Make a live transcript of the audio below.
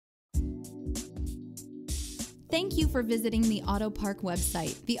Thank you for visiting the Auto Park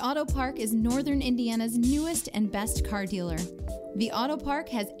website. The Auto Park is Northern Indiana's newest and best car dealer. The Auto Park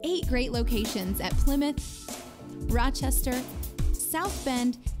has 8 great locations at Plymouth, Rochester, South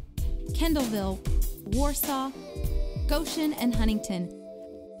Bend, Kendallville, Warsaw, Goshen, and Huntington.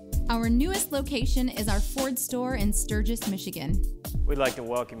 Our newest location is our Ford store in Sturgis, Michigan. We'd like to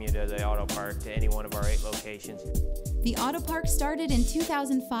welcome you to the Auto Park, to any one of our 8 locations. The Auto Park started in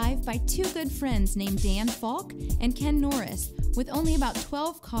 2005 by 2 good friends named Dan Falk and Ken Norris, with only about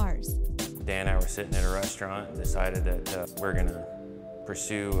 12 cars. Dan and I were sitting at a restaurant and decided that we're going to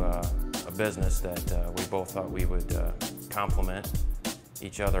pursue a business that we both thought we would complement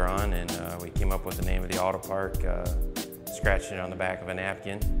each other on, and we came up with the name of the Auto Park, scratching it on the back of a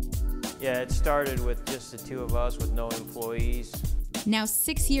napkin. Yeah, it started with just the 2 of us with no employees. Now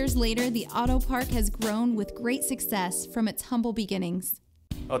 6 years later, the Auto Park has grown with great success from its humble beginnings.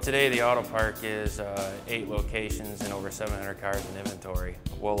 Well, today the Auto Park is 8 locations and over 700 cars in inventory.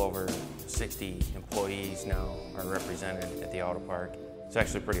 Well over 60 employees now are represented at the Auto Park. It's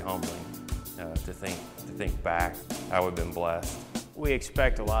actually pretty humbling to think back how we've been blessed. We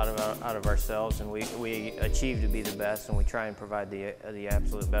expect a lot out of ourselves, and we achieve to be the best, and we try and provide the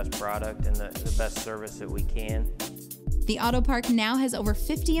absolute best product and the best service that we can. The Auto Park now has over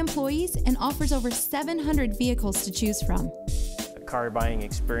 50 employees and offers over 700 vehicles to choose from. The car buying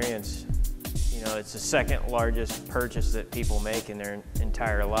experience, you know, it's the 2nd largest purchase that people make in their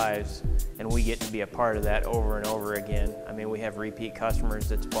entire lives, and we get to be a part of that over and over again. I mean, we have repeat customers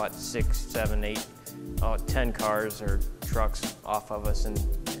that's bought 6, 7, 8, 10 cars or trucks off of us, and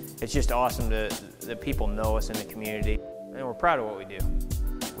it's just awesome that people know us in the community, and we're proud of what we do.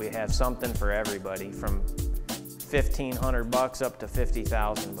 We have something for everybody, from $1,500 up to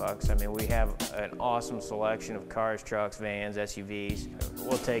 $50,000. I mean, we have an awesome selection of cars, trucks, vans, SUVs.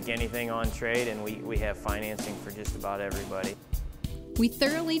 We'll take anything on trade, and we have financing for just about everybody. We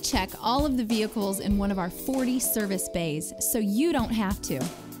thoroughly check all of the vehicles in one of our 40 service bays, so you don't have to.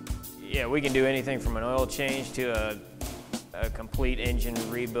 Yeah, we can do anything from an oil change to a complete engine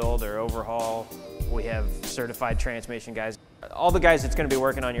rebuild or overhaul. We have certified transmission guys. All the guys that's going to be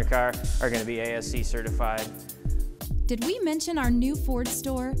working on your car are going to be ASC certified. Did we mention our new Ford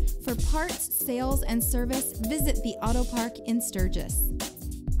store? For parts, sales, and service, visit the Auto Park in Sturgis.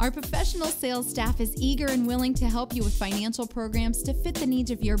 Our professional sales staff is eager and willing to help you with financial programs to fit the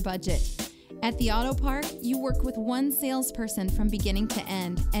needs of your budget. At the Auto Park, you work with one salesperson from beginning to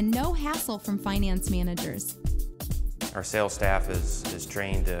end, and no hassle from finance managers. Our sales staff is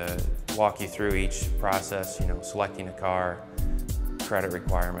trained to walk you through each process, you know, selecting a car, credit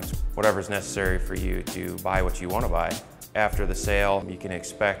requirements, whatever's necessary for you to buy what you want to buy. After the sale, you can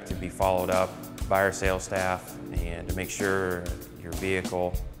expect to be followed up by our sales staff and to make sure your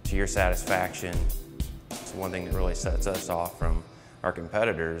vehicle, to your satisfaction. So one thing that really sets us off from our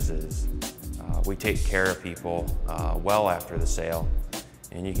competitors is we take care of people well after the sale,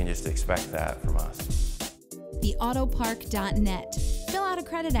 and you can just expect that from us. TheAutopark.net. Fill out a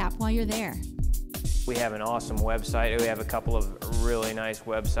credit app while you're there. We have an awesome website. We have a couple of really nice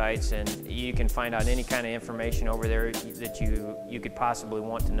websites, and you can find out any kind of information over there that you could possibly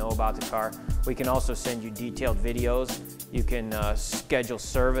want to know about the car. We can also send you detailed videos. You can schedule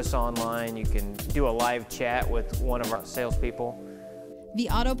service online. You can do a live chat with one of our salespeople. The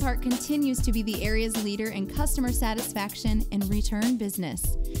Auto Park continues to be the area's leader in customer satisfaction and return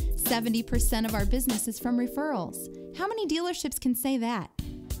business. 70% of our business is from referrals. How many dealerships can say that?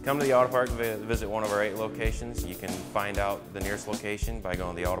 Come to the Auto Park, visit one of our 8 locations. You can find out the nearest location by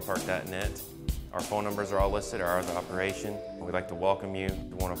going to theautopark.net. Our phone numbers are all listed, our hours of operation. We'd like to welcome you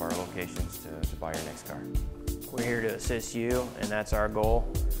to one of our locations to buy your next car. We're here to assist you, and that's our goal,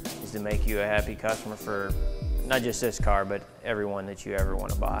 is to make you a happy customer for not just this car, but everyone that you ever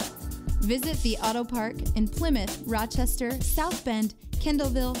want to buy. Visit the Auto Park in Plymouth, Rochester, South Bend,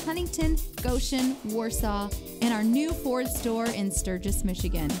 Kendallville, Huntington, Goshen, Warsaw, and our new Ford store in Sturgis,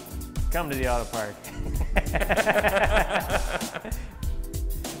 Michigan. Come to the Auto Park.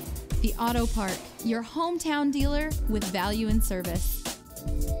 The Auto Park, your hometown dealer with value and service.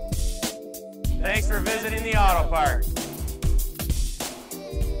 Thanks for visiting the Auto Park.